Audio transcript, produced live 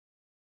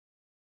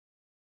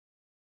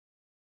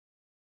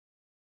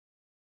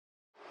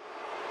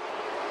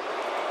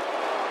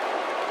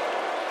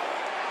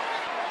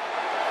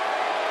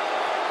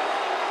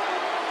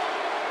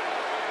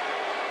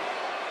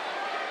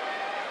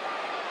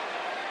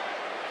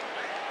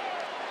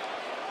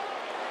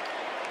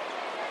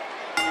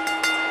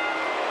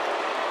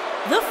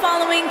The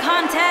following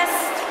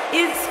contest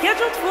is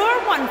scheduled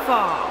for one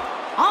fall.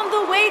 On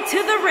the way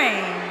to the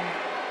ring,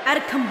 at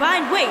a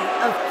combined weight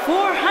of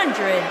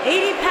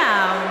 480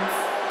 pounds,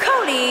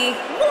 Cody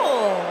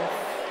Wolf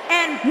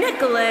and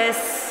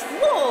Nicholas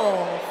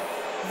Wolf,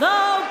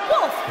 the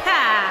Wolf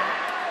Pack.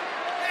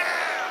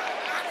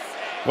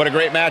 What a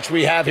great match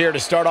we have here to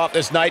start off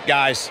this night,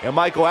 guys. And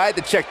Michael, I had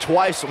to check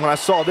twice when I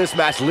saw this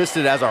match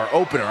listed as our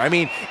opener. I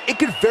mean, it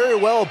could very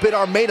well have been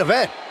our main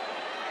event.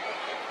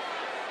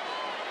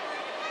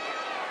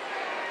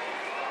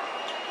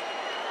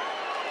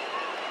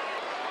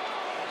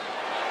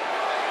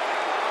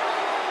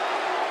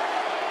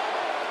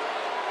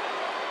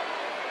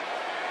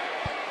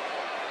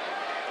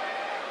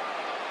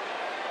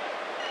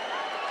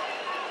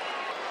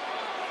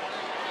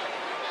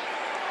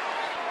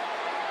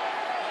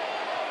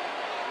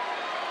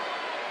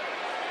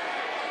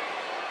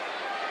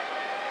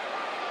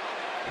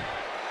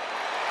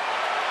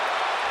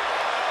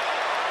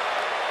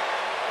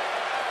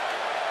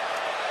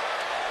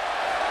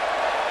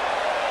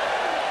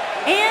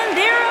 And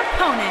their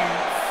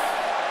opponents,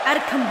 at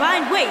a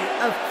combined weight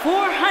of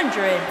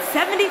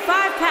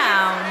 475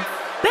 pounds,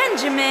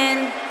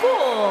 Benjamin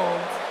Gould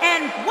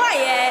and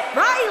Wyatt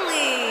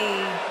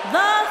Riley,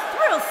 the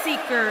Thrill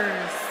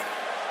Seekers.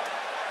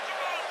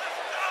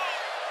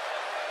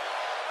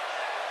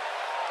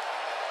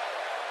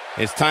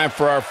 It's time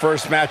for our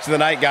first match of the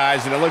night,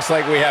 guys, and it looks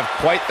like we have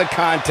quite the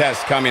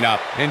contest coming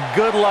up. And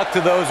good luck to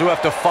those who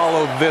have to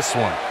follow this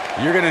one.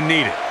 You're going to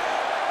need it.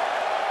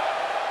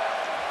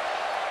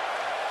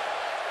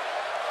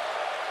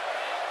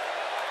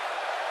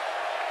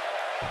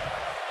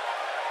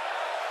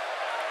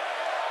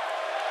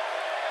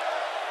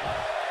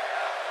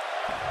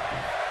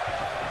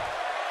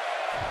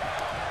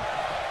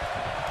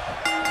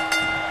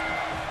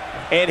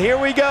 And here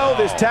we go.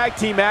 This tag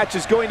team match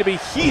is going to be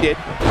heated,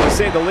 to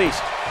say the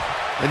least.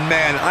 And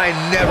man, I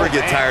never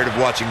get tired of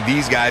watching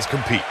these guys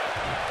compete.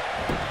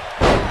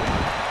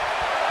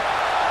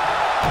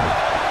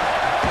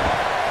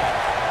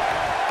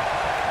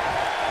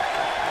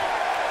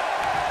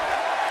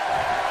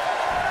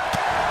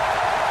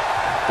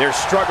 They're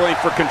struggling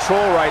for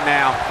control right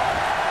now.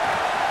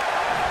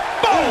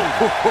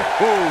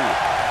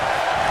 Boom!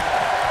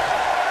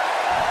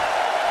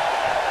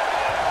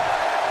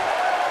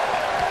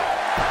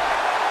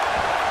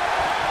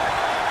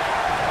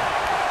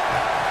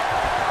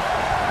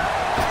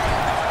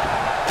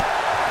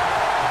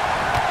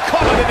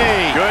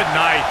 Good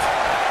night.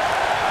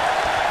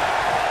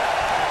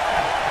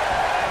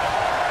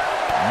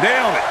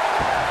 Nailed it.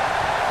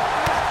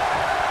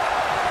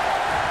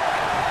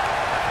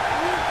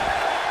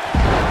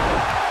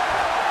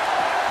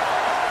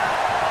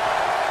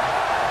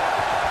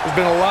 There's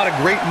been a lot of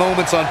great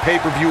moments on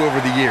pay-per-view over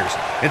the years.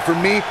 And for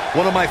me,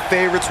 one of my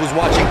favorites was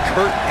watching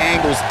Kurt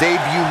Angle's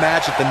debut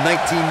match at the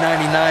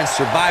 1999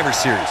 Survivor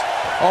Series.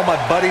 All my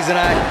buddies and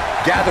I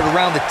gathered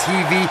around the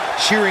TV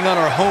cheering on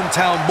our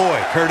hometown boy,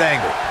 Kurt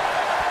Angle.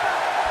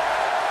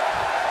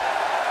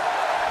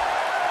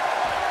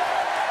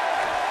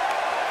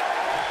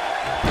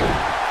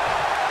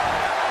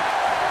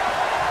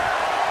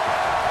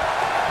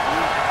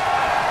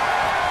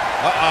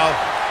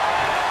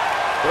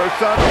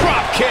 First on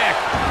drop kick.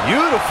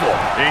 Beautiful.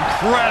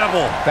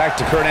 Incredible. Back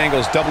to Kurt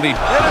Angle's double D. And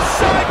a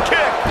side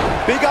kick.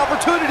 Big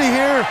opportunity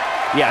here.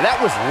 Yeah, that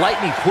was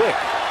lightning quick.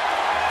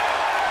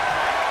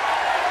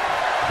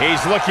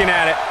 He's looking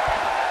at it.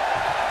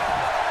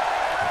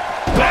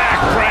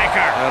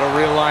 Backbreaker. That'll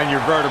realign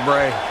your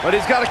vertebrae. But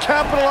he's got to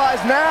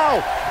capitalize now.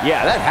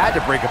 Yeah, that had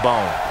to break a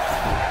bone.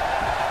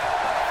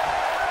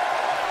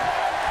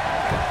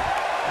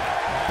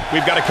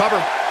 We've got to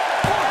cover.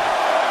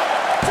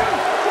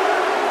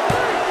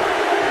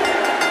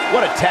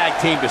 What a tag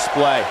team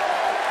display.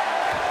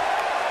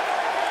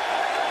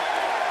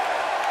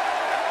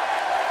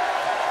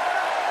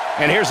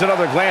 And here's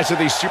another glance at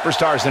these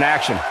superstars in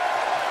action.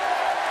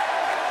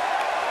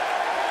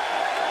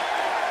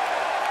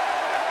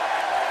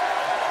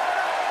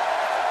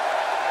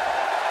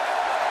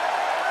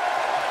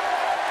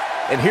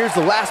 And here's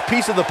the last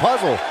piece of the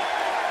puzzle.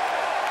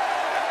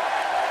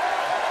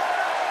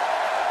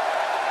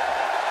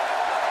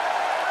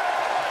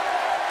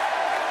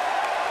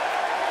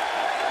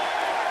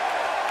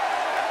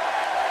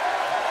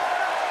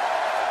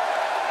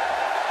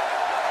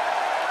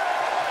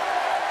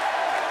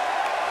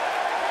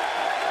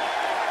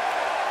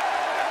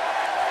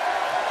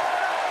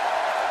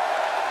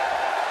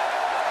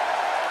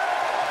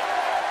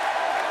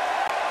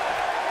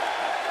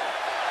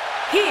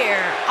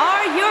 Here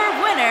are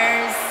your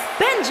winners,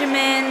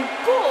 Benjamin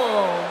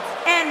Gould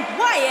and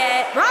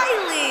Wyatt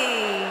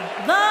Riley,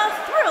 the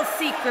Thrill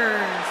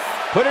Seekers.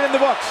 Put it in the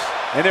books.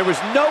 And there was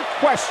no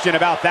question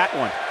about that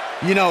one.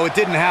 You know, it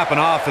didn't happen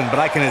often, but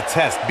I can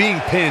attest, being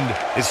pinned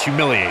is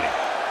humiliating.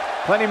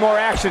 Plenty more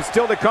action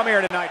still to come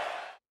here tonight.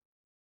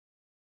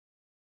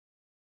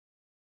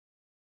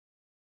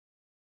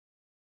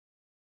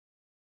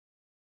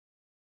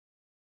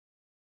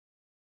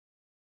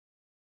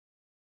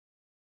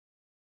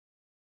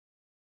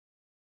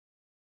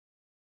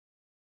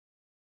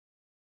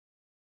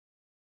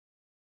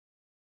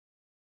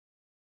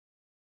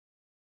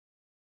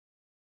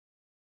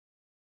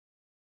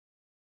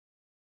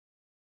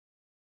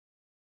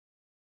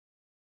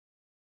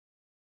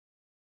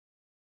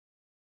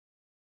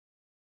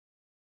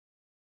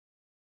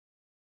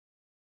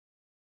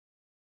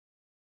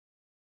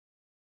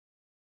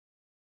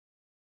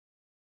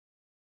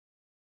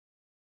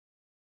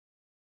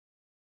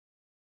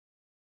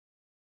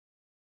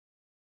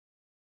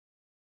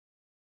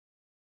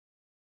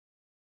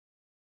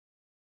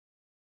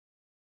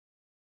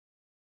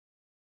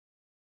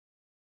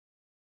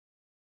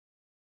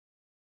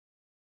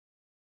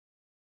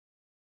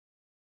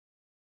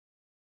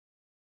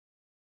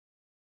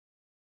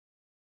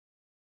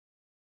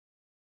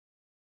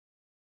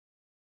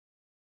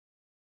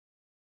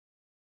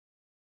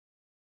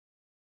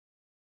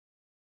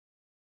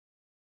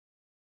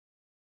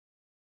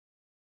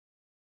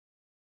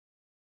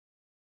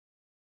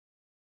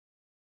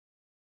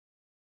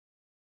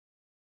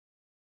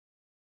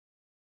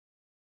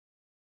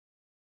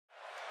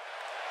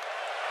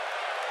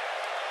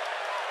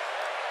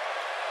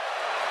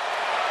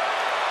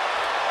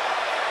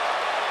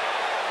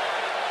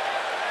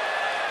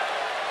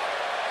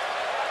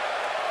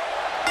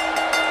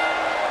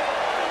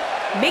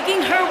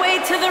 Making her way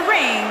to the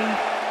ring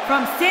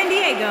from San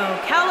Diego,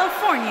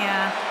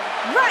 California,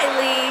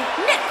 Riley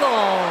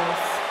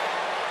Nichols.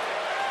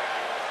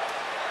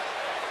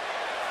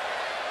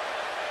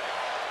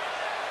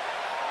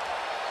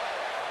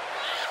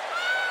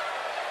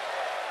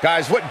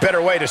 Guys, what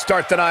better way to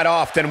start the night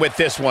off than with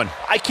this one?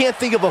 I can't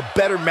think of a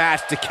better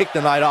match to kick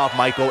the night off,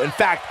 Michael. In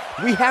fact,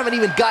 we haven't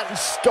even gotten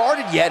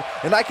started yet,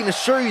 and I can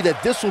assure you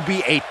that this will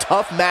be a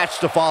tough match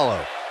to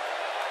follow.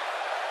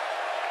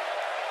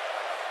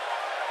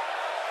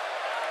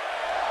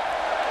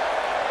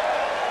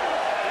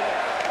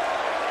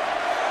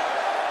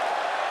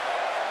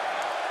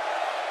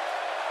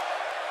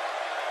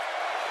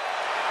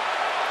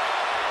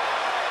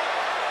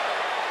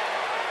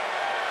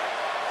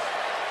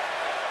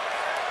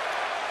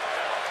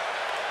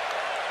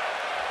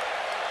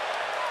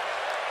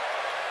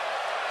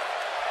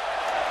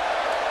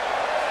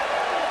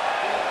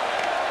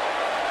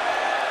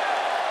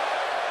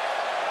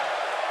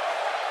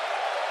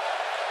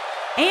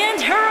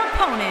 And her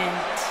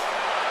opponent,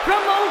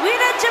 from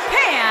Owita,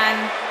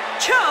 Japan,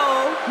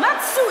 Cho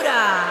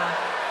Matsuda.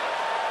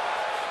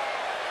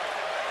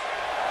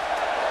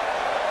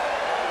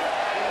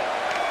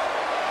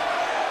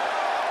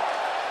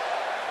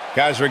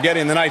 Guys, we're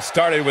getting the night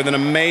started with an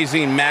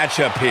amazing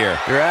matchup here.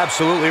 You're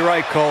absolutely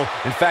right, Cole.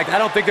 In fact, I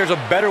don't think there's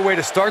a better way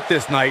to start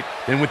this night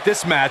than with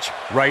this match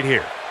right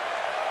here.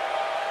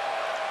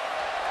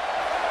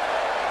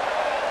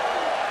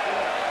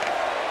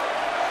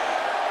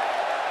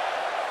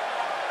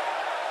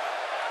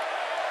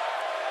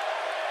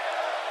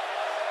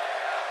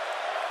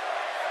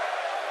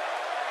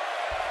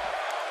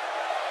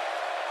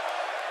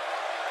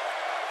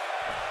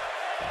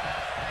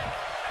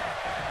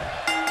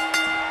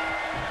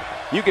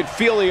 You can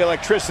feel the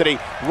electricity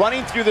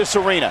running through this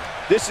arena.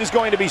 This is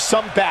going to be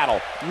some battle,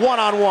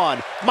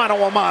 one-on-one,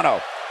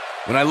 mano-a-mano.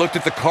 When I looked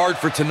at the card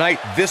for tonight,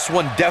 this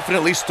one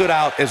definitely stood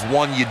out as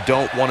one you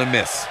don't want to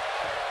miss.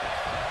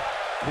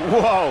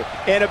 Whoa,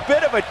 and a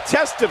bit of a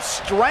test of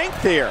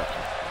strength here.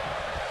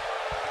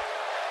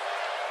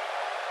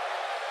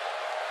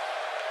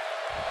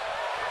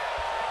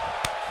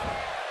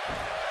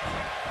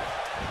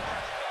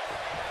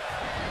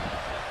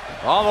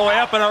 All the way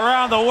up and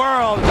around the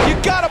world.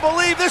 You gotta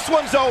believe this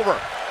one's over.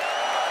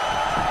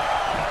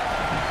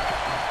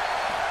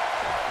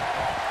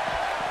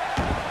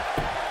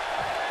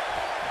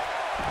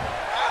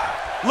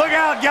 Look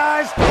out,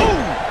 guys.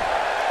 Ooh.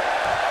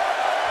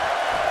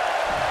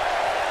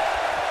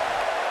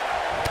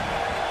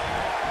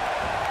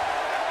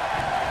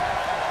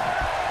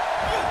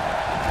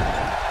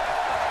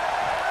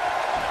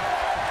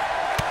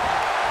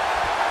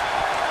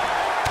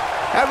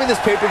 Having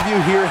this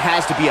pay-per-view here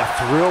has to be a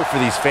thrill for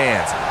these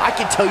fans. I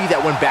can tell you that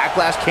when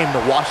Backlash came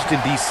to Washington,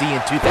 D.C.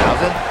 in 2000,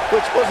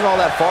 which wasn't all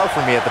that far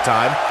from me at the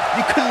time,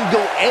 you couldn't go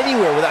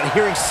anywhere without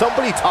hearing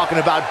somebody talking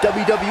about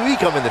WWE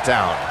coming to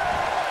town.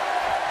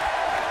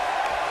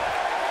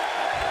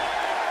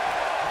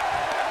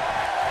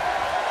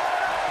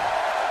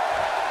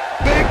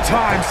 Big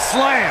time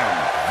slam.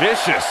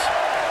 Vicious.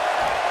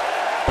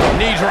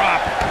 Knee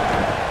drop.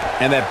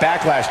 And that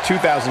Backlash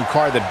 2000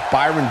 card that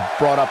Byron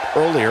brought up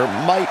earlier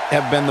might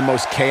have been the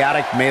most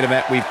chaotic main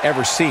event we've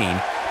ever seen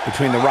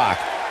between The Rock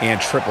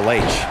and Triple H.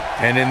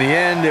 And in the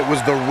end, it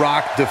was The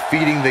Rock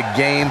defeating the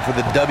game for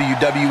the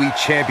WWE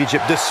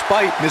Championship,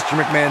 despite Mr.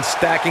 McMahon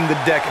stacking the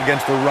deck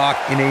against The Rock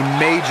in a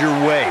major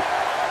way,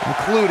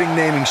 including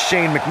naming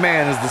Shane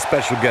McMahon as the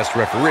special guest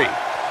referee.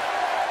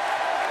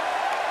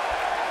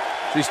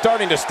 She's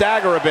starting to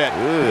stagger a bit.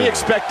 Be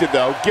expected,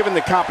 though, given the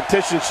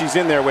competition she's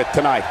in there with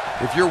tonight.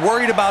 If you're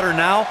worried about her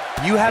now,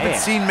 you haven't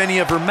seen many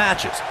of her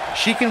matches.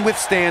 She can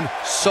withstand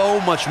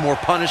so much more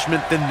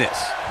punishment than this.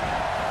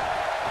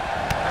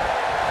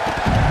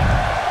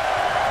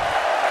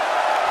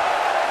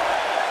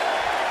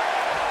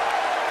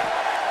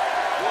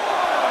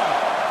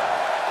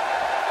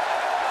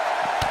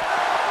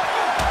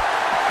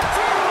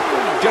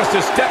 Just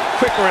a step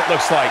quicker, it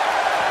looks like.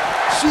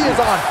 She is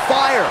on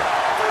fire.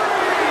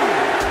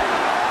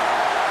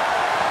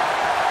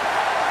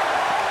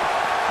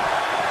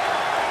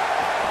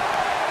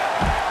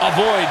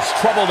 Avoids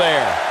trouble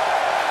there.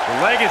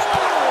 The leg is...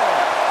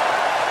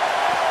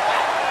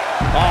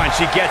 Oh, and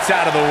she gets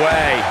out of the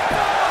way.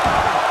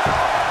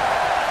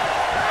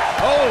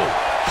 Oh,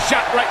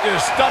 shot right to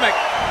the stomach.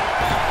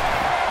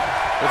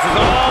 This is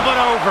all but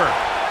over.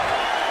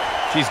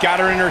 She's got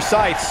her in her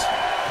sights.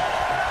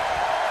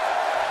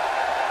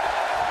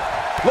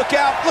 Look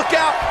out, look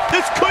out.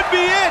 This could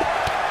be it.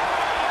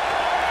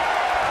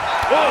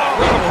 Oh,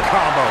 incredible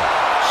combo.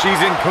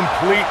 She's in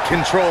complete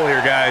control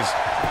here, guys.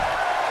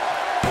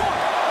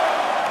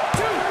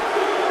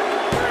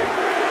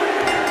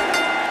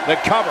 The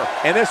cover,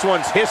 and this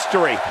one's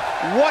history.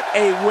 What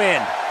a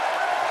win.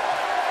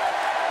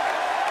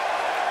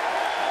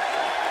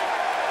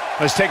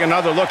 Let's take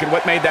another look at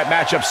what made that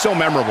matchup so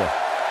memorable.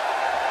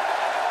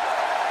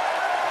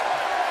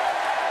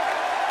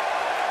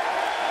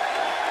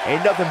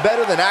 Ain't nothing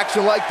better than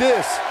action like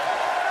this.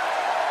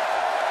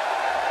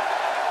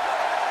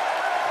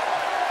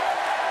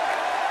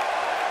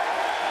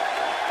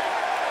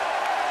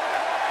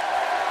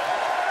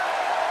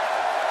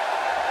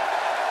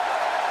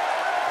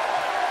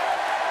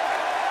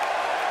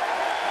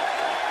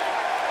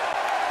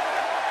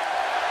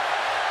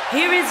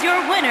 Here is your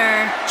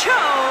winner, Cho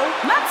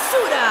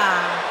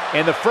Matsuda.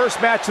 And the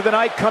first match of the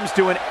night comes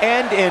to an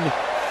end in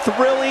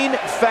thrilling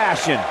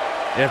fashion.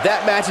 And if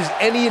that match is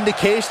any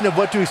indication of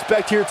what to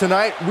expect here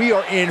tonight, we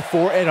are in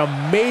for an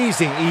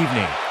amazing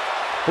evening.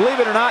 Believe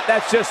it or not,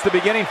 that's just the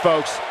beginning,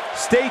 folks.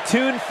 Stay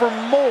tuned for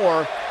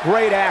more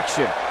great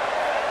action.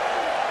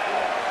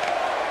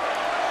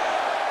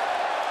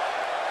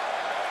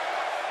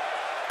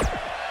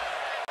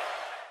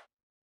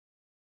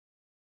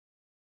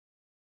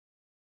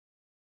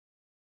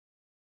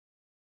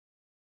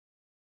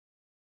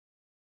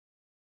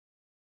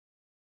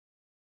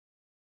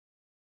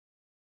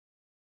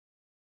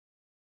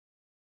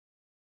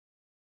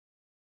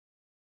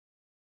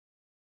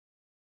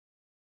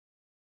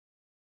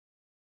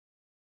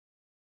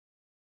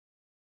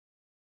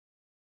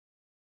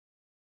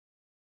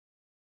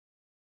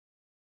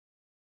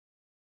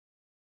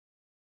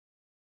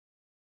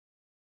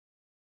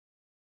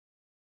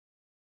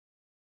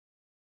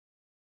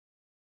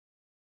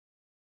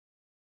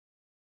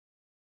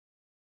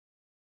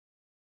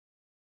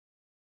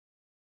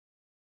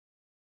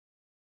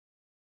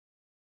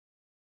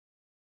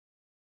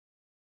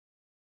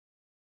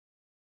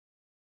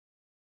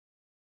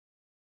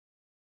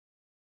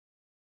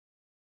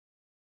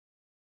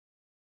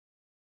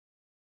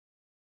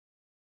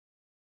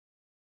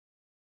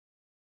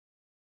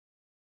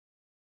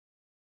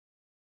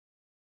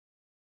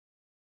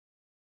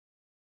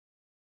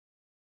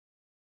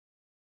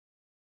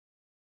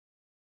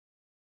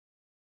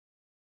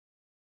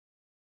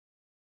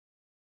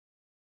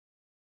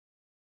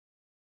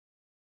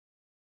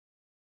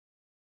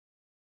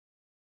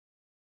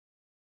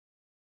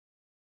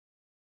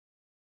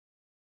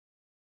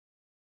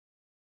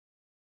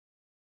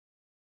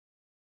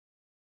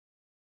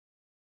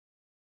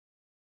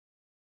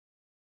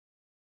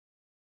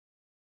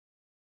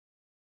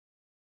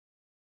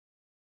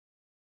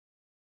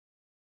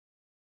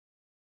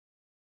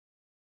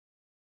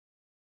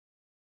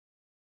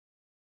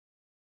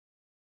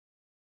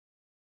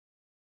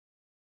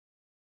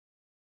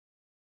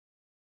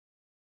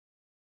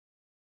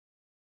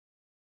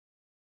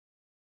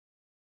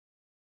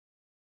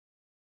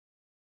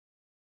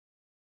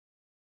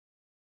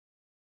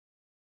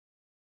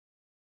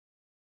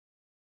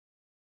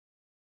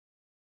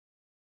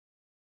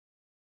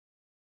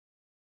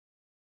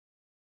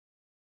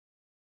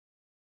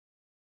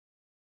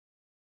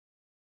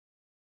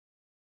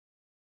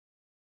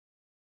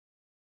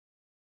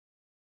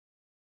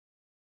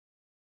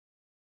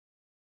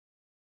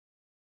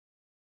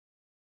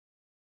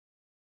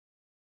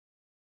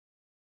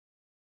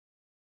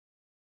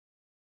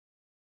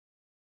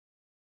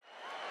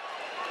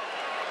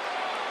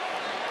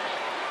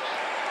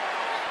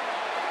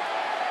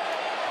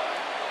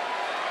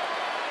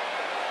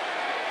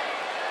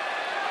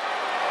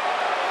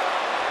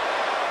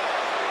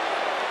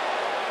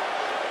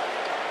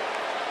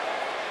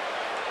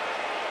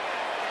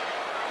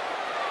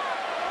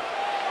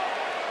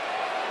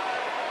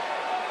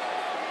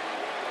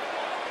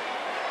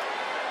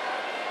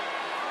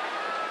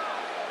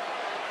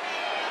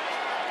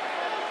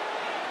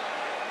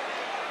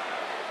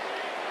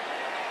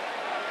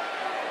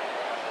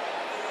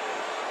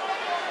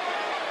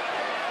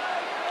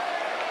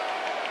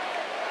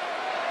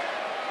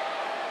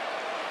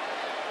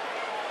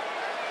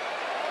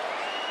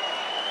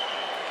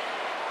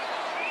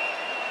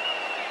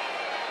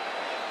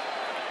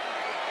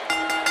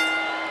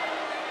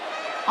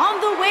 On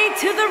the way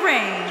to the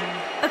ring,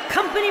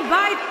 accompanied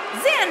by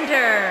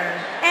Xander,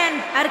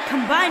 and at a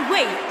combined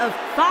weight of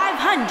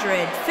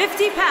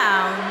 550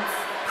 pounds,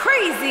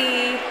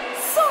 Crazy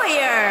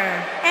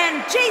Sawyer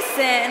and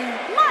Jason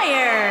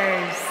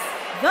Myers,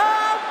 the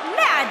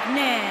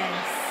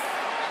Madness.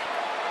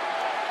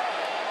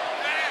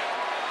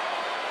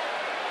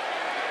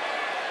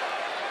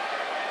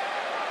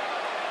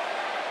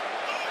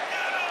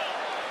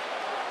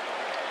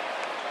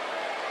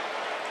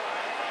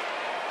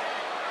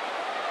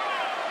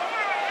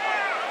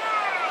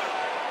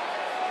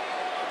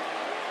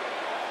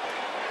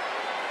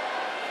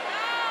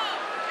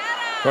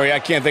 Corey, I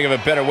can't think of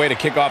a better way to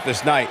kick off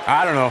this night.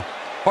 I don't know.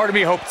 Part of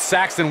me hoped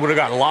Saxton would have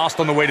got lost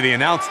on the way to the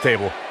announce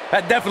table.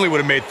 That definitely would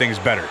have made things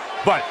better.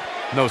 But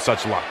no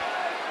such luck.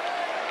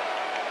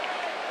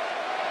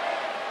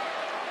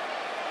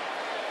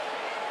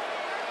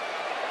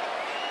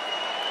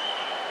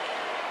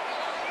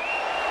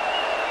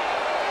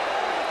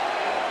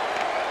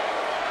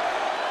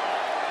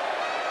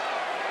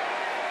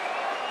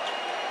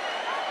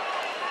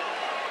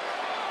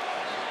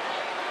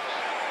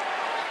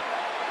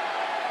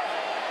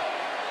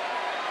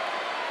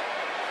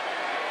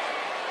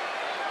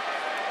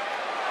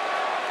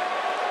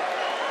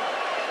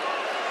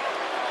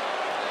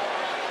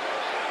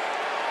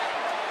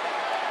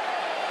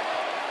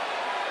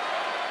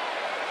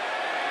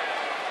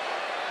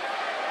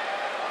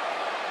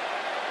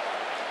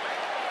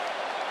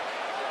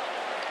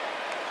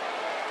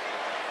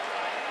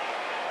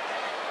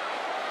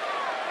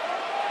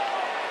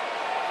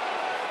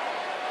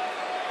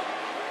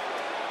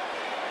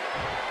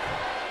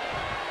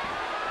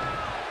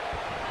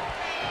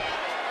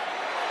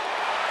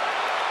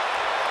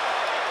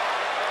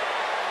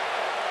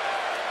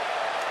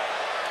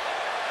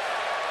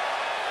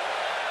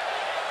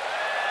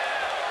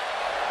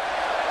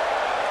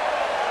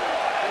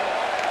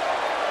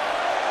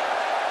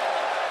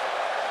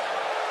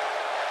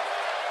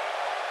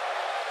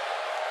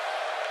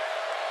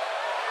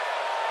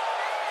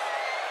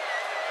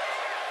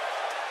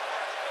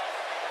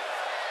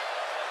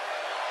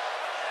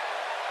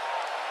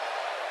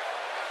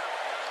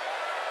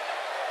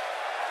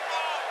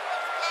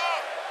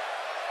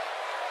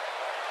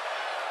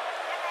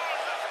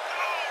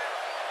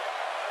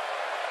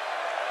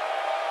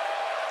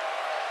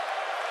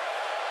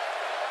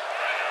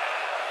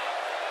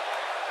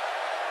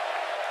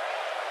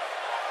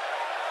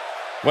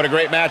 What a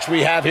great match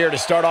we have here to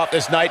start off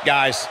this night,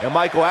 guys. And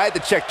Michael, I had to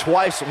check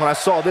twice when I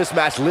saw this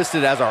match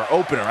listed as our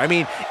opener. I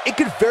mean, it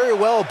could very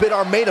well have been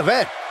our main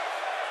event.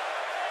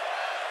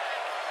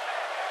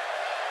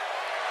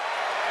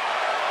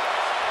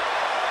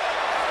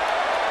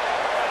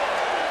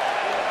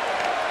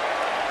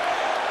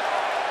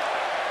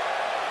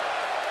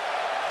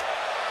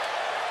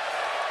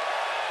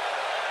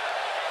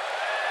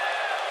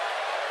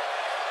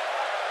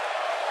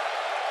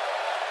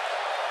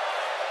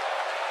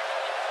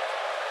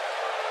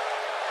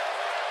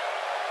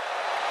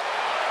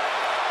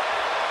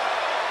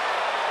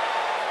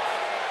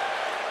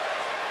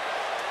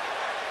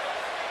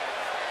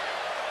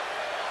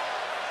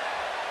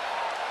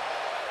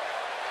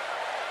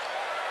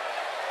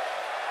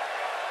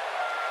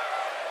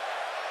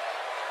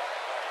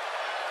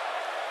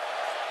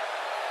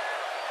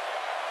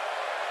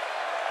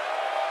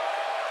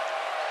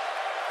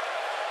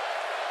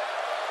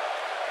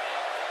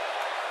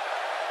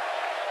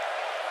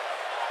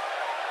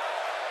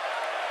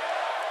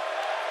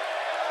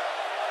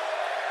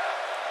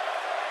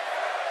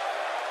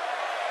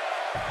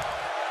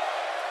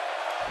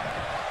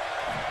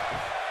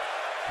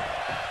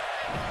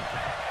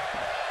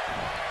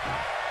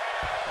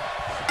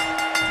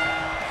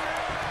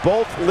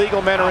 Both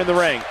legal men are in the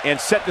ring and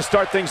set to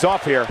start things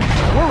off here.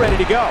 We're ready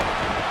to go.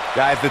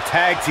 Guys, the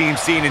tag team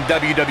scene in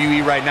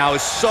WWE right now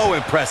is so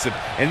impressive,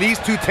 and these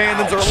two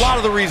tandems are a lot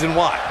of the reason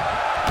why.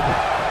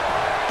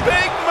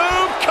 Big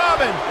move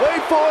coming.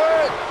 Wait for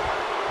it.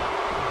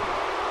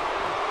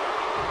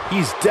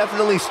 He's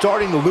definitely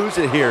starting to lose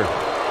it here.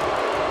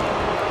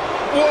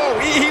 Whoa,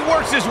 he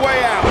works his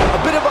way out.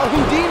 A bit of a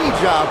Houdini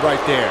job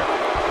right there.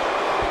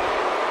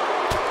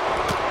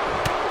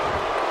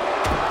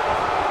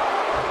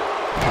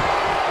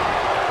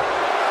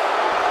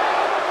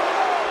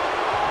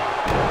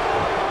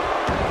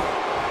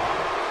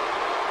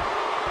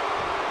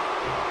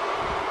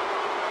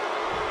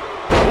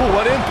 Ooh,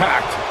 what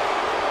impact.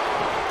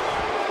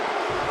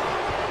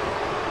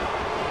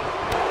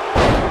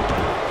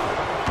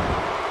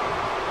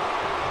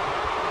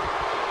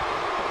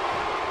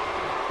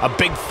 A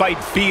big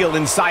fight feel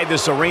inside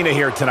this arena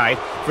here tonight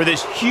for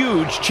this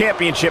huge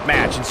championship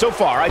match. And so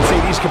far, I'd say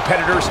these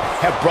competitors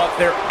have brought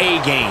their A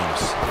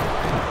games.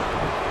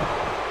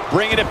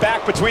 Bringing it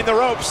back between the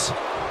ropes.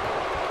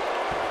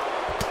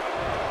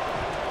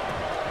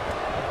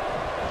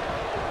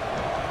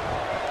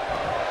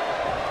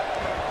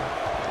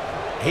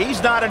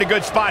 He's not in a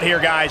good spot here,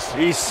 guys.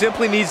 He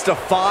simply needs to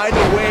find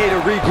a way to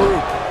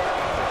regroup.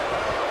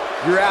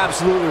 You're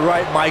absolutely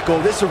right, Michael.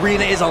 This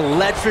arena is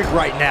electric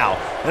right now.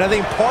 And I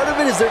think part of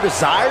it is their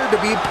desire to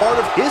be part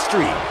of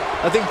history.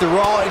 I think they're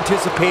all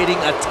anticipating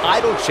a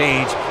title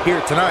change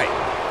here tonight.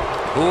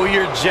 Cool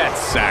your jets,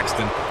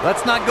 Saxton.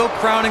 Let's not go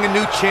crowning a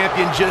new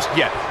champion just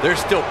yet. There's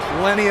still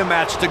plenty of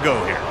match to go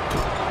here.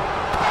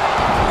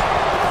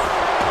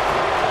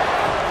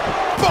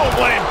 Boom,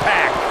 what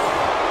impact!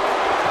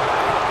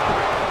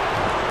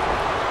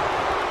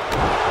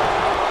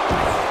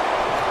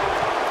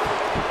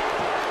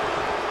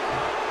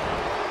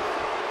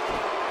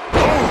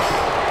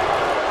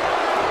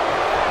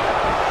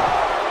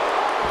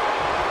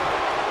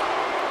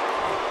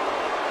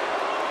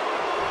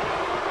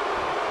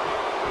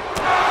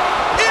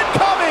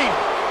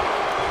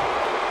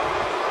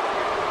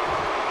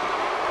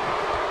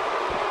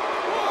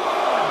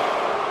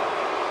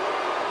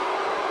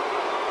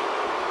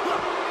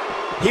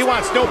 He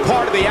wants no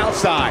part of the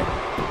outside.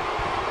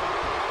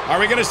 Are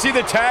we going to see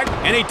the tag?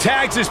 And he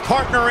tags his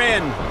partner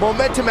in.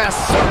 Momentum has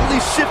certainly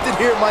shifted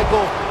here,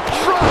 Michael.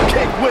 Drop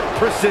kick with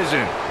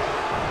precision.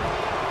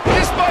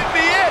 This might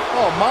be it.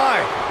 Oh, my.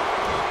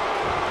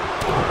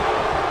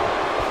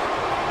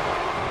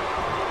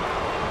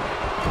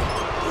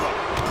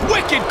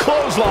 Wicked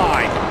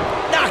clothesline.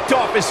 Knocked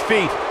off his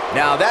feet.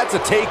 Now that's a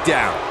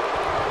takedown.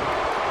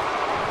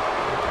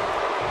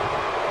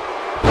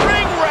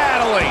 Ring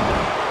rattling.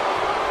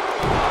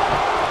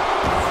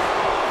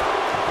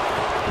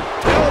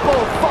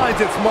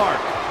 Finds its mark.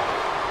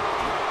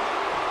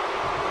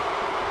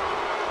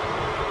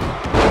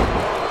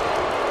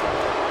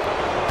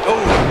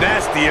 Oh,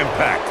 nasty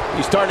impact.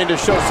 He's starting to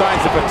show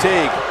signs of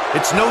fatigue.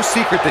 It's no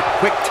secret that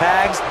quick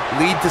tags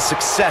lead to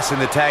success in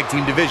the tag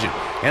team division.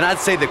 And I'd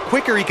say the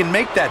quicker he can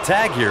make that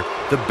tag here,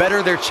 the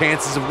better their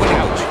chances of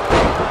winning will be.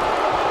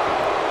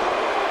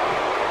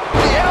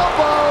 The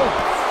elbow!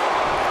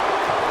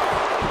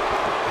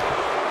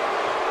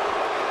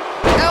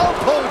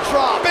 Elbow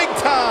drop! Big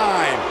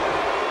time!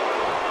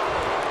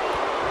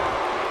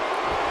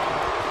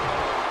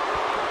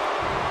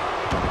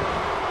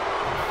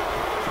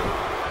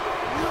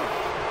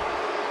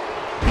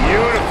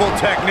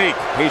 Technique.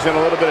 He's in a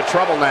little bit of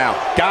trouble now.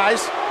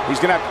 Guys, he's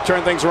going to have to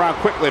turn things around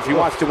quickly if he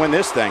wants to win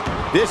this thing.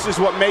 This is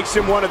what makes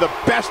him one of the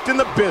best in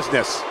the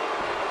business.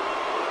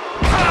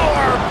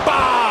 Power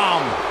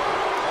bomb!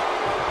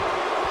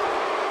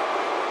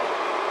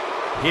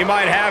 He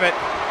might have it.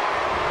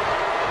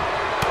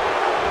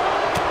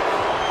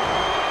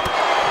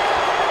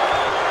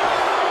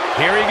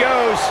 Here he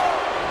goes.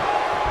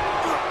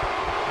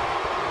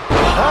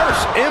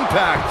 Harsh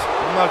impact.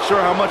 I'm not sure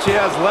how much he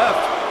has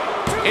left.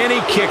 And he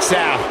kicks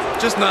out.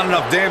 Just not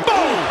enough damage.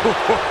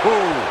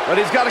 Boom! But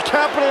he's got to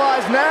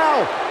capitalize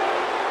now.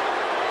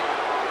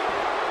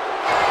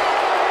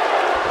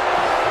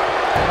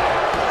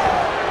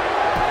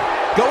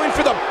 Going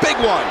for the big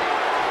one.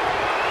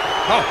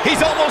 Oh,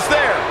 he's almost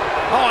there.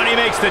 Oh, and he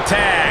makes the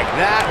tag.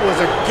 That was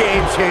a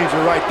game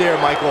changer right there,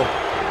 Michael.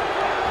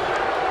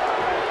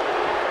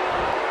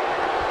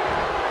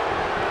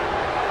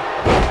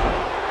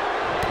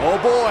 Oh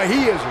boy,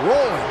 he is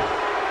rolling.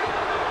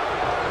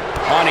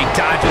 Oh, and he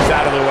dodges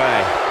out of the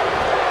way.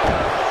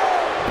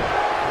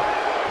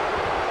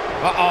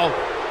 Uh-oh.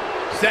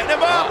 Setting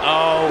him up.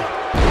 Uh-oh.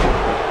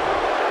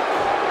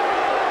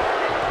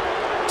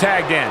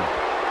 Tagged in.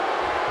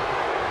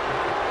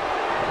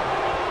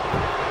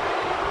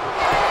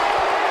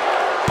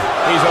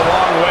 He's a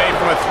long way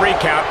from a 3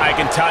 count, I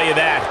can tell you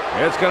that.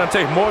 It's going to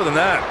take more than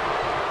that.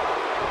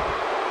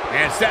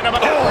 And setting him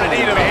up for a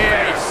knee to the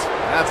face.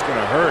 That's going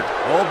to hurt.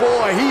 Oh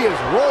boy, he is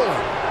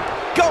rolling.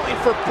 Going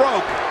for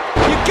broke.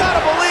 You got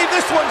to believe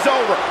this one's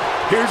over.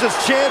 Here's his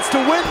chance to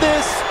win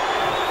this.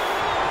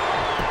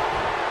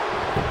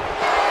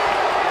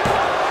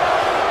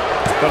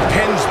 The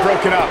pin's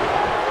broken up.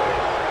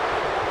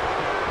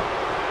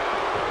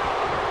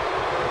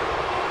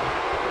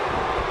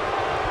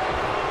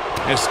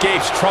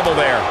 Escapes trouble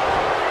there.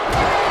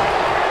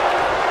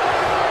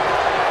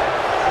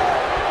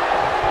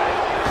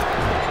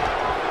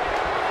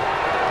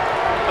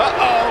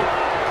 Uh-oh.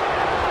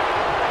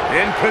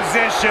 In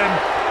position.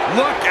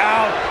 Look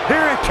out.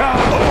 Here it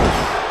comes. Oof.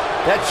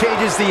 That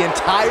changes the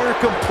entire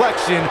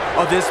complexion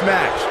of this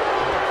match.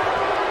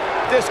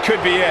 This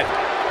could be it.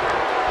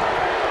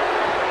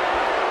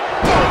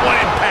 Oh, what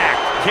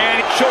impact.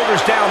 Shoulders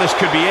down, this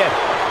could be it.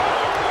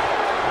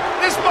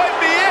 This might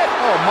be it.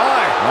 Oh,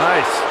 my.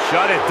 Nice.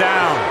 Shut it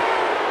down.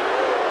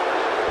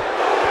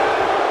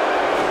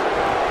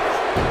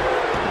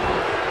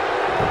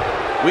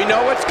 We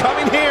know what's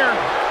coming here.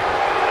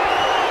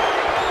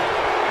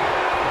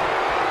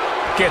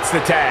 Gets the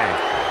tag.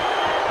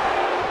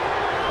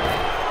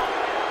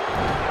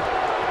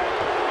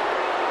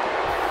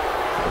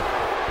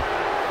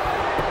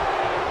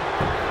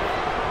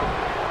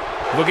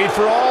 Looking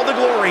for all the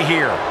glory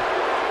here.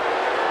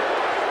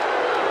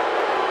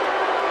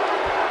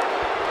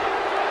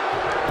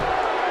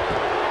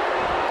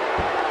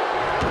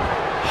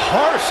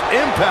 Harsh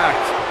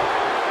impact.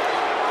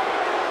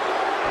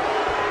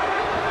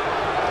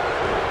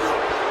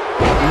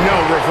 No,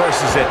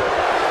 reverses it.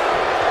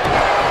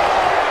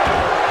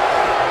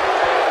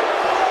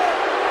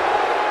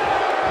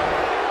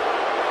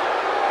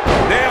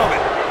 Nailed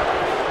it.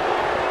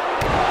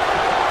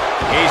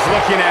 He's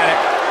looking at it.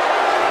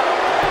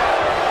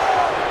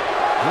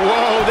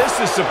 Whoa, this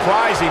is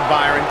surprising,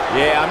 Byron.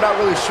 Yeah, I'm not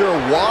really sure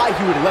why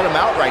he would let him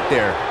out right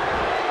there.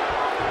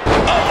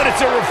 Oh, and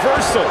it's a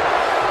reversal.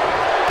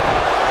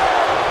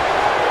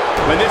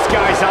 When this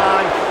guy's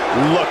on,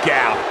 look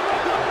out.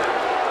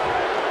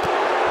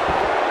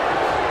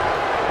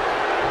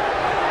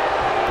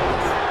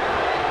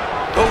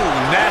 Oh,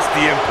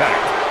 nasty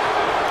impact.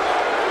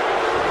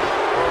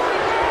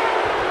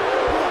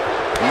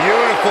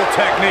 Beautiful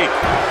technique.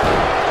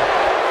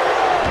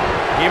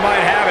 He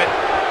might have it.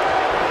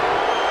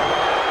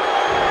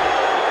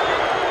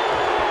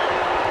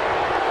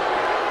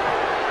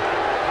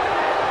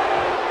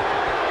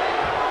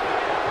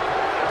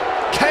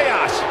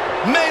 Chaos,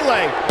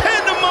 melee,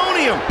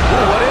 pandemonium.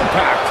 Ooh, what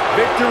impact.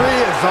 Victory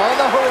is on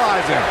the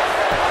horizon.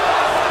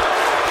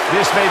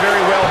 This may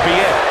very well be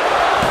it.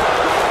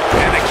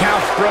 And the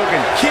count's broken,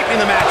 keeping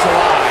the match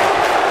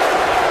alive.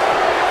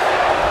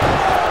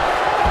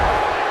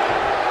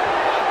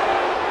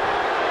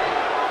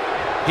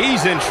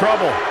 He's in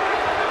trouble.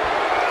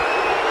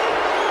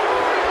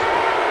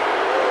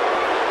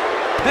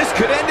 This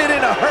could end it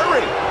in a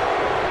hurry.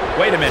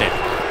 Wait a minute.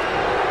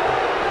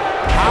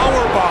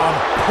 Powerbomb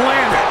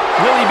planted.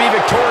 Will he be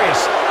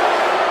victorious?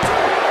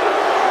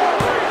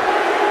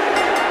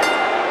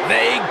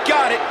 They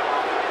got it.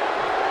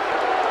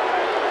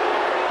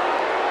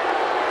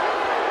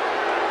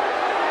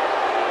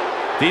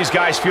 These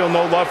guys feel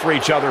no love for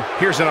each other.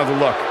 Here's another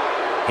look.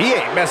 He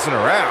ain't messing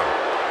around.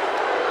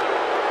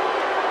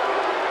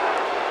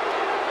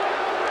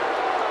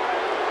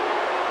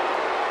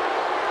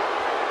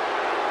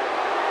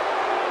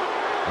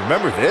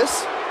 Remember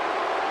this?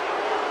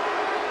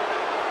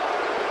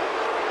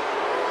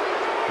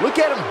 Look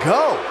at him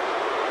go.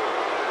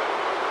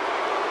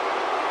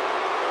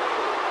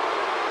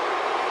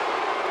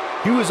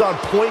 He was on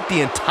point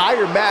the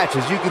entire match,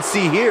 as you can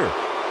see here.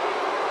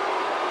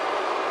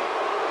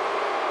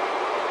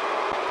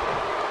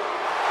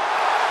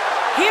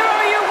 Here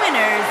are your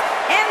winners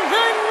and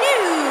the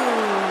new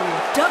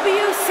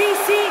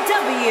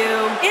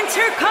WCCW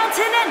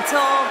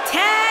Intercontinental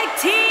Tag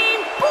Team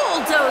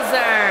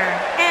Bulldozer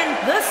and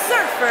the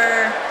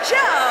Surfer,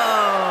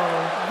 Joe,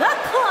 the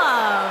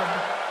Club.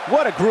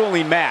 What a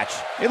grueling match.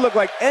 It looked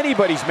like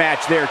anybody's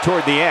match there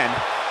toward the end.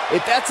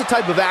 If that's the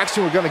type of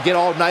action we're going to get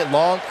all night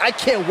long, I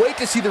can't wait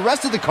to see the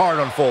rest of the card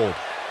unfold.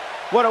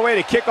 What a way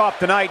to kick off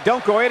tonight.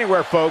 Don't go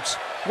anywhere, folks.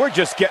 We're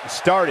just getting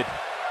started.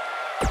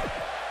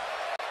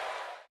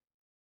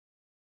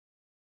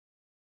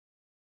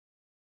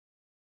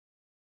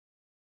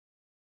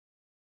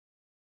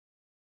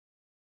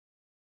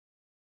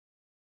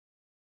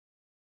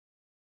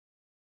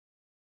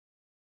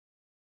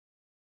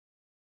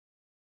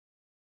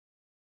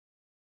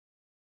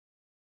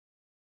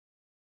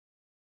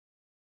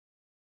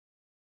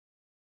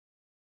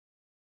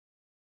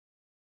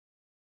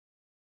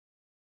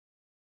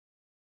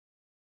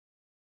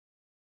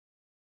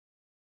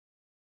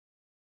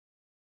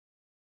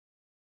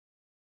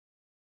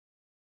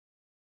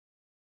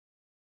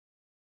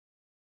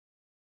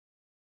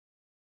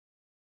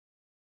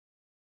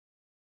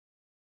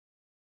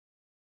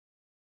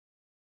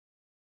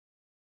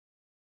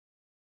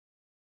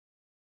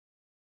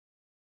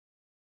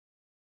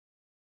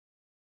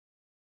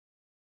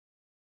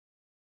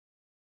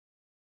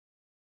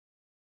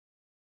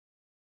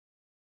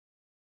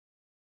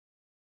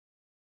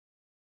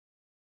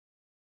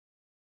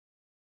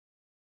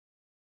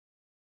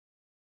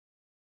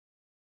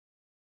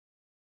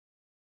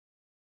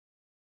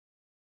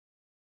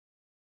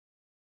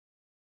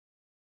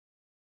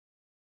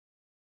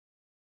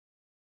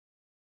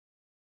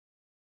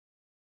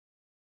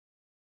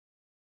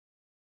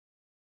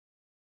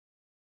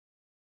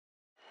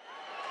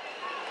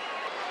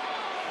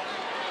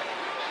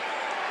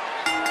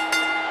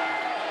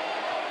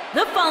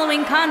 The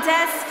following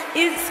contest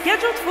is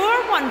scheduled for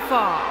one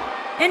fall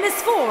and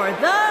is for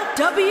the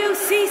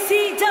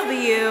WCCW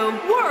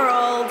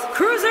World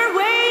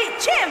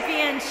Cruiserweight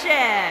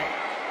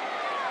Championship.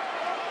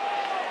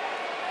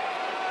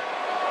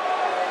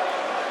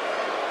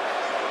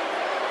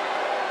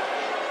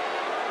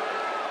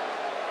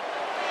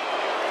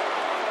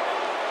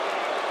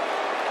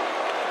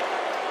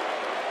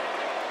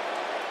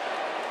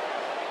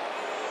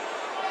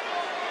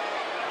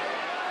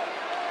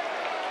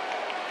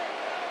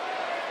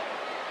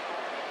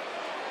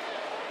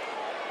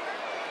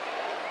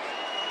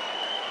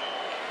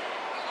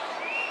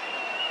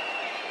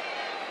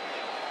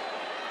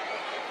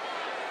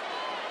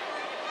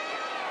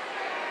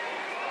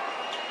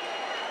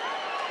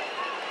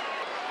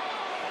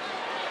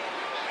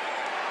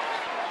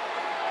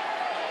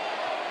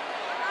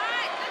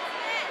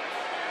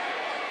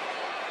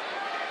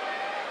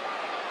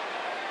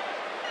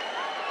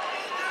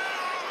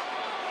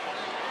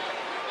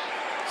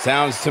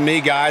 Sounds to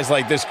me, guys,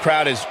 like this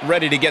crowd is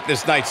ready to get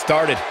this night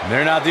started.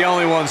 They're not the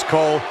only ones,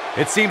 Cole.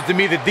 It seems to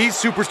me that these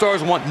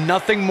superstars want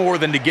nothing more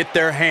than to get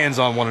their hands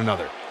on one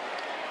another.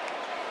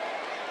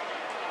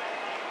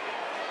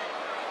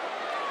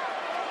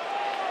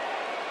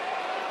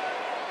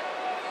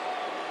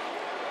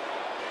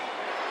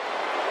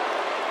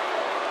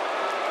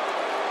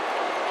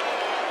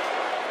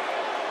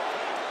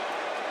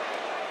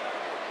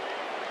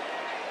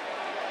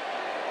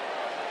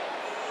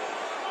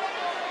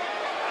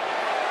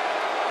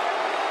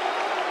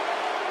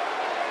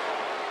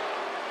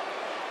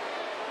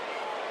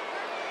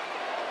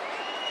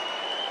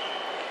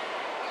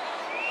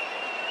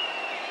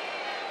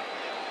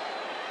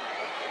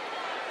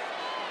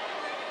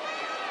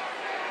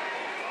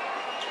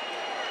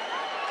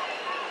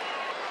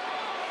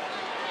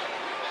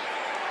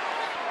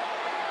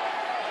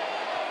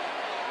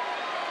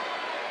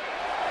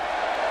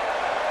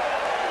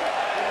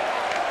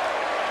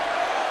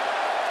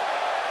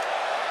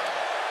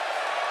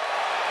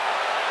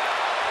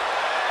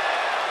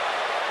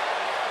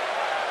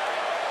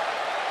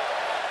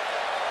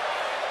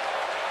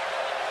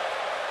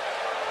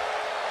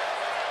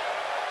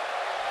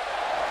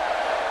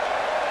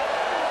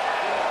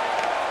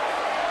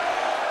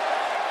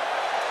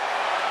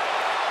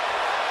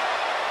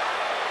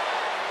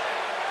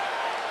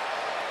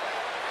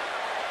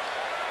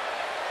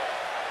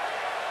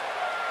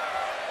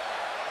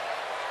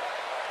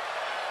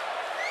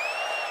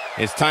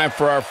 It's time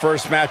for our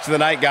first match of the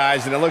night,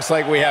 guys, and it looks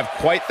like we have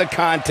quite the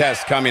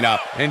contest coming up.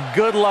 And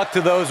good luck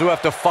to those who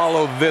have to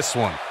follow this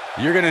one.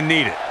 You're going to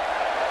need it.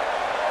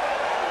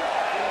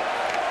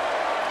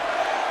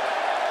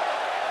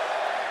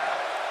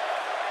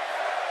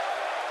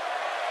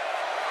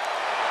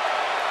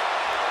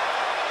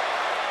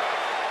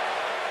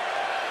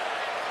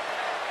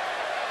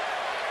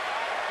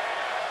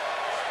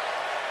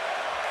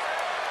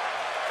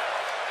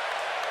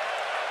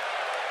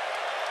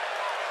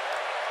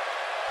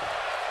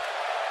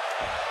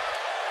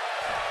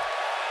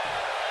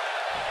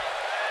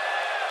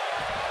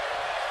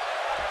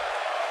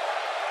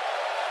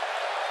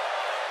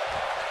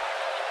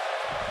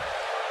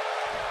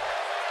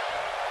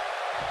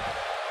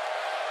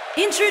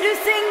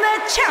 Introducing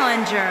the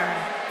challenger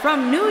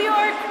from New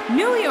York,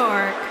 New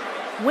York,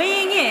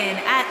 weighing in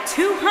at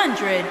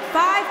 205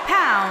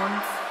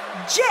 pounds,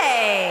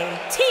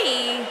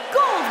 J.T.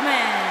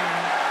 Goldman.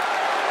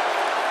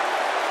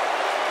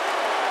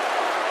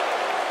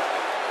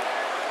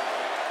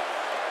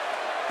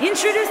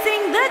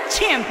 Introducing the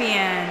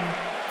champion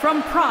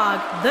from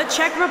Prague, the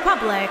Czech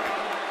Republic,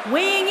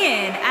 weighing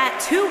in at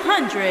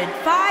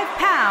 205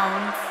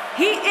 pounds,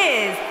 he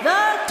is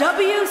the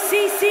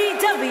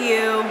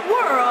WCCW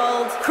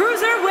World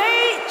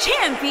Cruiserweight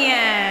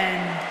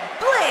Champion,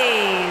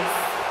 Blaze.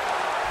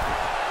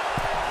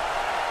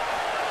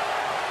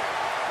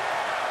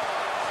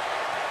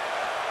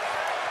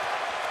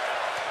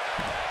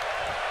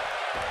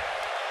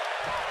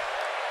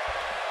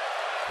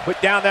 Put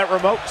down that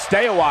remote,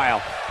 stay a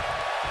while.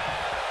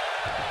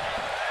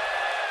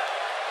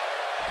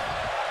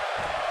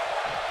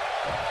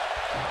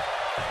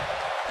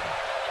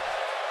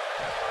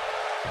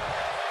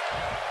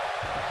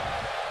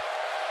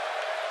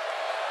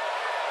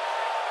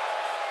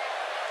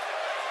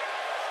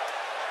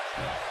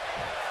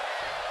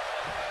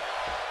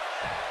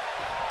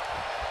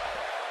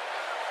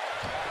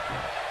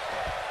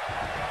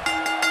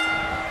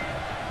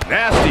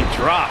 Nasty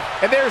drop.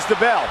 And there's the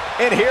bell.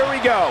 And here we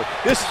go.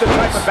 This is the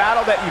type of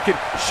battle that you can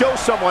show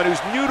someone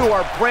who's new to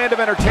our brand of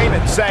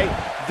entertainment and say,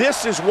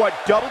 this is what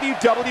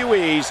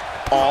WWE's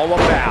all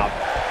about.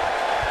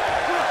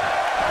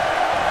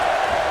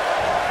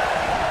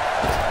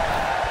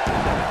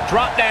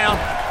 Drop down.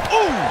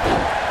 Ooh!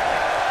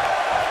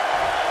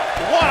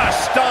 What a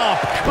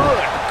stomp.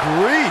 Good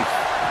grief.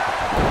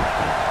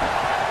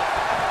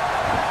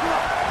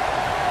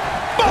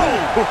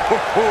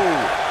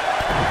 Boom!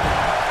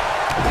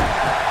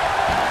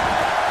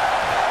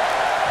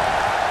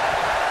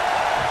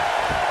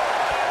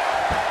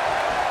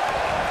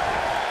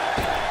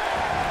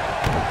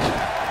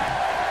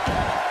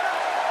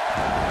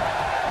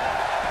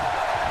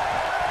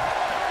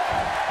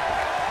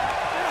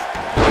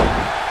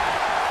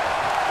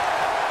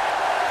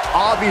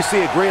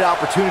 Obviously a great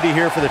opportunity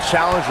here for the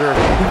challenger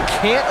who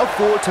can't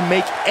afford to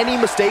make any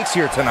mistakes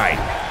here tonight.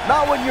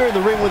 Not when you're in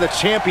the ring with a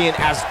champion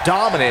as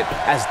dominant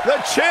as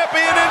the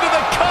champion into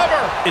the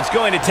cover. It's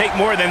going to take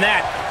more than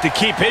that to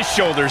keep his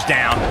shoulders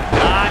down.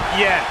 Not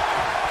yet.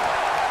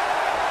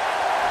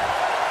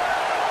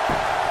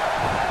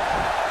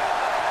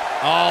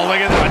 Oh,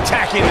 look at them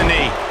attacking the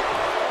knee.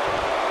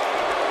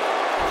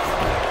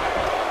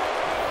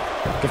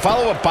 To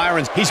follow up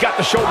Byron's, he's got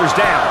the shoulders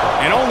down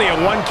and only a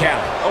 1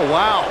 count. Oh,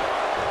 wow.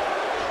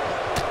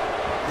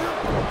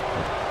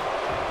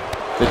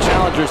 The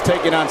challenger's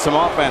taking on some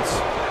offense.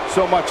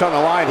 So much on the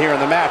line here in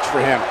the match for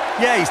him.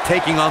 Yeah, he's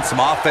taking on some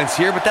offense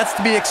here, but that's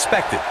to be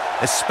expected,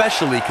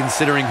 especially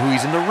considering who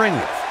he's in the ring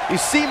with. He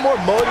seemed more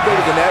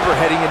motivated than ever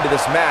heading into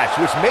this match,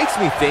 which makes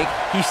me think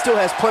he still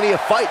has plenty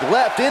of fight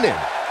left in him.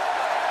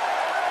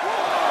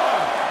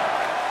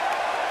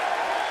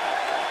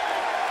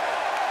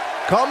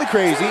 Call me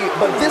crazy,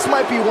 but this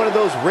might be one of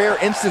those rare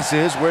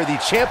instances where the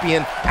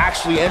champion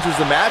actually enters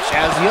the match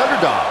as the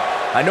underdog.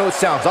 I know it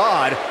sounds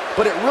odd,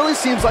 but it really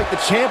seems like the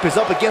champ is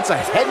up against a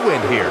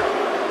headwind here.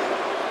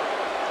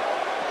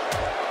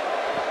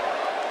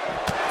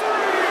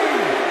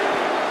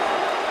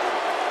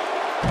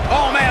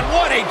 Oh man,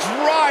 what a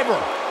driver!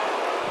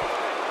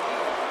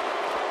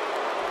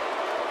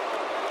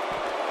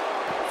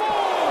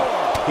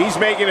 He's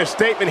making a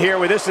statement here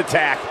with this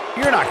attack.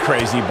 You're not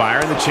crazy,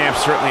 Byron. The champ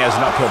certainly has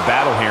an uphill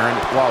battle here, and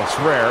while it's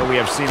rare, we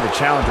have seen the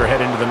challenger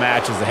head into the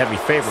match as the heavy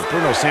favorite.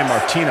 Bruno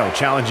Sammartino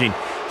challenging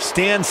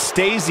Stan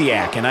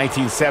Stasiak in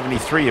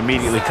 1973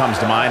 immediately comes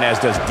to mind, as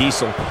does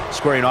Diesel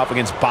squaring off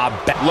against Bob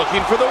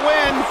looking for the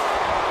win.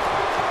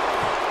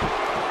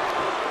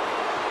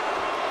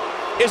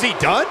 Is he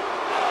done?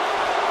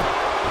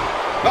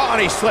 Oh,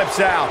 and he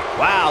slips out.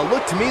 Wow,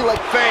 looked to me like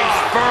face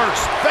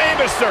first.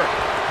 Famouser.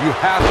 You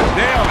have to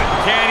nail it.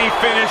 Can he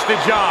finish the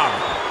job?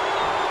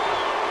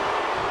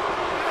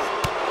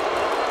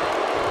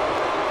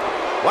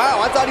 Wow,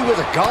 I thought he was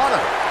a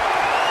goner.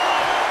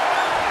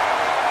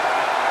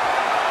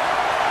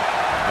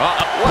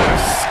 What a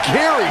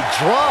scary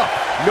drop.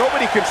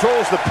 Nobody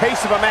controls the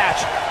pace of a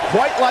match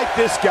quite like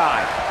this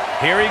guy.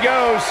 Here he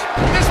goes.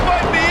 This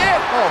might be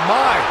it. Oh,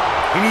 my.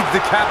 He needs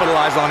to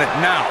capitalize on it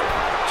now.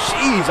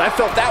 Jeez, I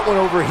felt that one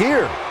over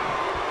here.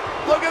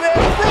 Look at that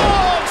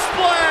frog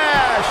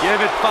splash.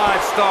 Give it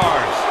 5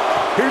 stars.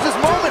 Here's his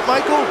moment,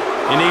 Michael.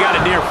 And he got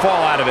a near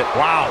fall out of it.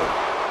 Wow.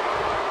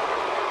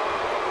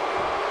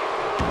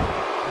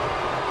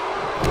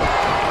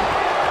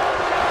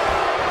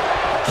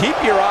 Keep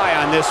your eye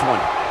on this one.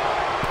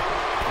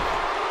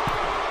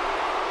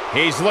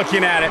 He's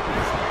looking at it.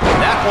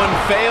 That one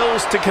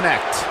fails to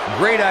connect.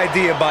 Great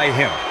idea by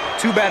him.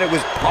 Too bad it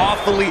was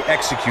awfully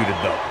executed,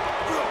 though.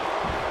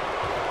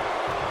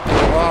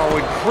 Oh,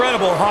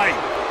 incredible height.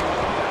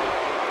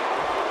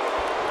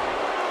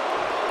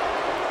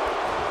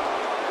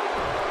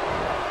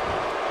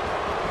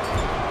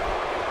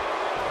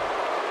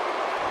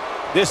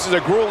 This is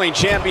a grueling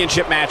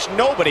championship match.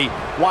 Nobody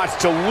wants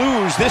to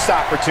lose this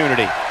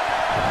opportunity.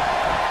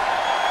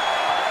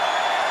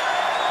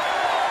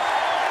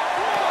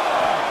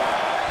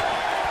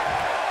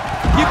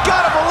 You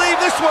gotta believe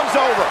this one's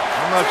over.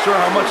 I'm not sure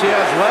how much he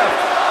has left.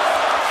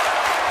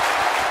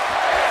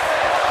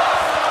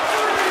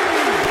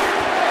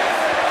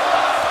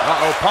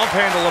 Uh-oh, pump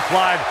handle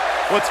applied.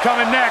 What's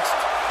coming next?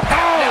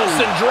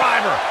 Nelson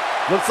driver.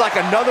 Looks like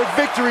another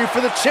victory for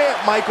the champ,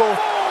 Michael.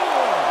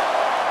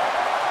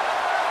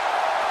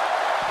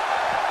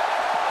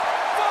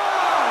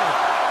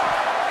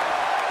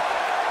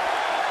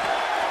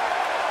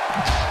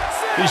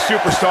 These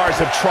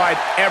superstars have tried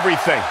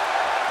everything.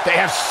 They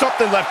have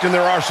something left in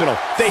their arsenal.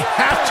 They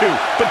have to,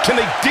 but can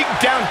they dig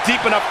down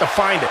deep enough to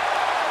find it?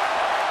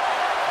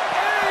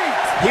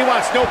 He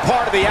wants no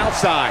part of the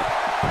outside.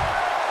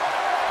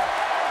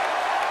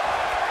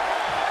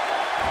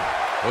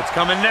 What's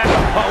coming next?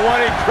 Oh, what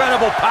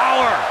incredible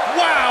power!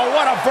 Wow,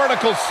 what a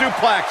vertical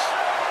suplex.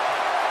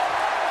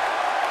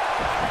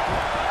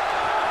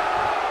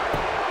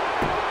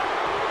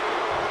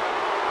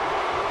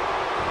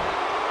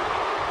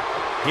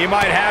 He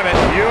might have it.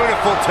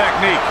 Beautiful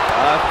technique.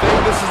 I think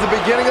this is the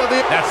beginning of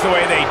the... That's the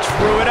way they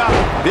drew it up.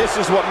 This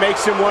is what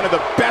makes him one of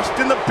the best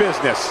in the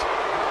business.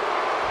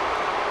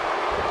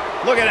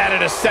 Look at that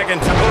a second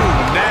time.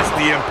 Ooh,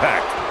 nasty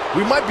impact.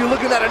 We might be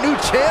looking at a new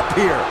champ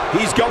here.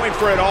 He's going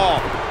for it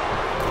all.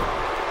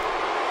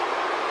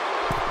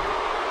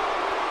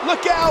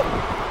 Look out!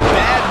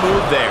 Bad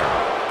move there.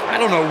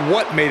 I don't know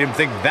what made him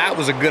think that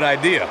was a good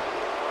idea.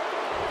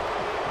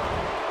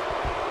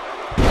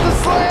 The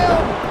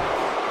slam!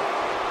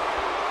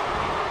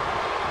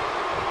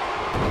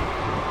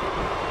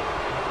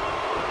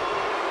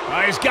 Oh,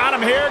 he's got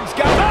him here. He's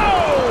got him.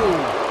 Oh!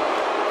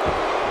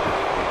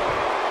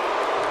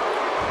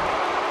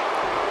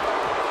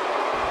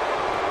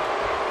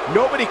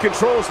 Nobody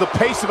controls the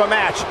pace of a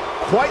match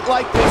quite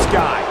like this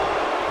guy.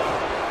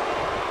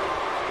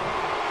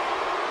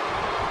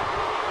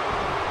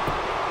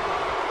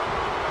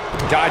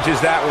 Dodges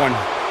that one.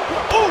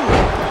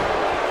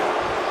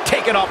 Ooh!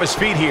 Taken off his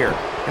feet here.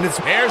 And it's...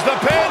 Here's the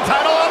pin.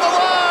 Title on the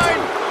line.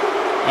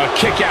 A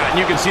kick out, and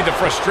you can see the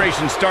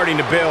frustration starting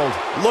to build.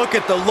 Look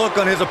at the look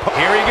on his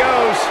opponent. Here he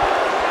goes.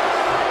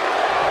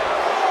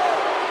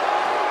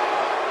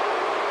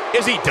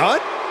 Is he done?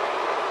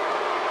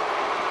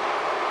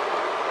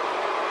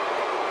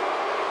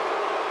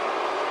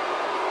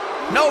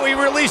 No, he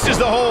releases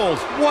the hold.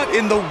 What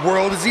in the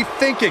world is he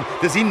thinking?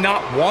 Does he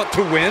not want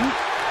to win?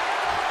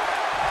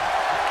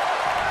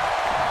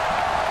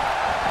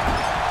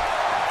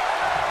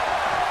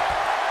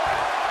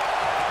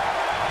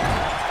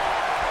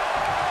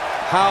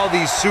 How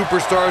these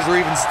superstars are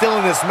even still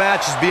in this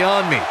match is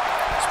beyond me,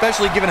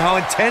 especially given how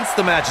intense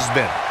the match has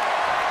been.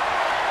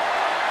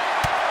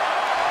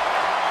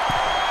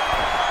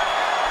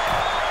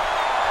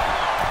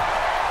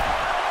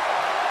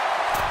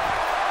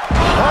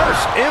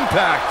 Harsh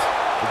impact.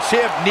 The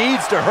champ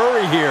needs to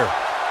hurry here.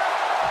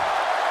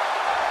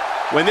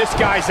 When this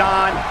guy's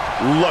on,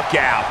 look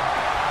out.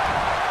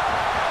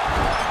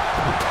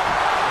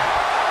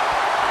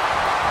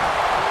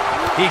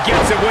 He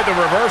gets it with a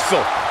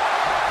reversal.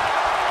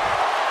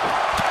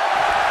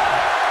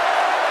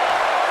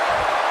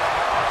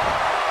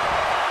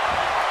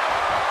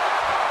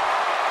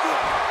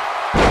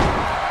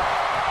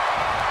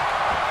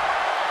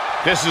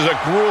 This is a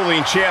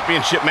grueling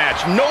championship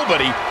match.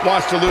 Nobody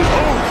wants to lose.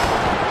 Ooh.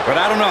 But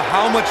I don't know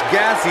how much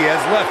gas he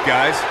has left,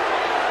 guys.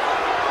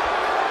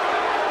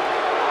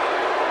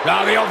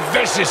 Now the old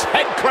vicious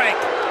head crank.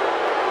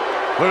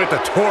 Look at the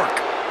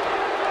torque.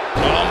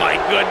 Oh my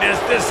goodness,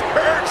 this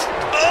hurts.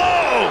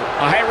 Oh!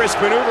 A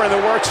high-risk maneuver in the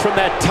works from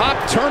that top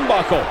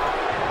turnbuckle.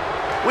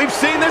 We've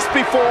seen this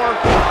before.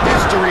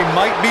 History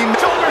might be...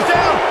 Shoulders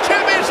down,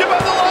 championship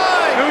on the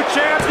line. New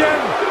champion.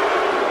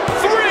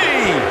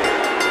 3.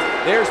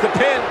 There's the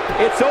pin.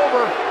 It's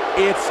over.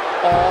 It's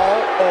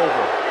all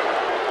over.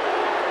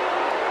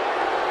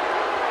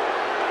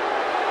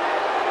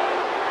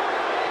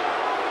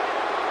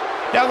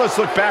 Now let's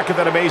look back at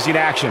that amazing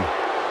action.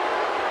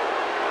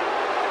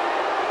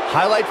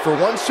 Highlight for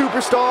one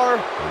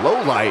superstar,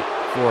 low light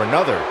for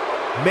another.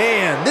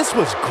 Man, this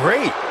was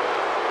great.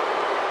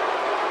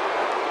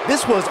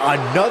 This was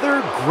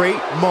another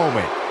great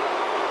moment.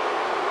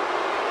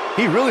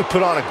 He really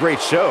put on a great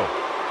show.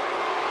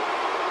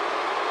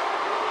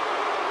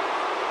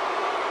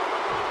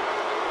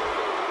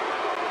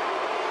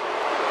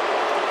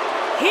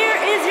 Here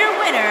is your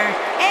winner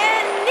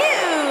and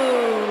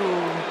new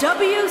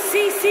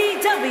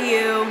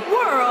WCCW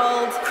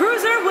World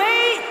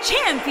Cruiserweight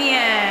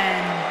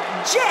Champion,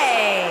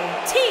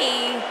 J.T.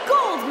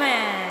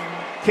 Goldman.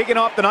 Kicking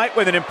off the night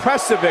with an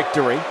impressive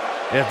victory.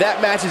 And if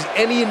that match is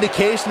any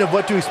indication of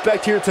what to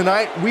expect here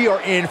tonight, we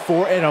are in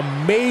for an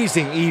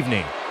amazing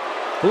evening.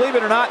 Believe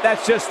it or not,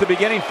 that's just the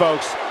beginning,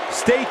 folks.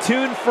 Stay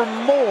tuned for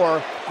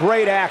more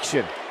great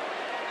action.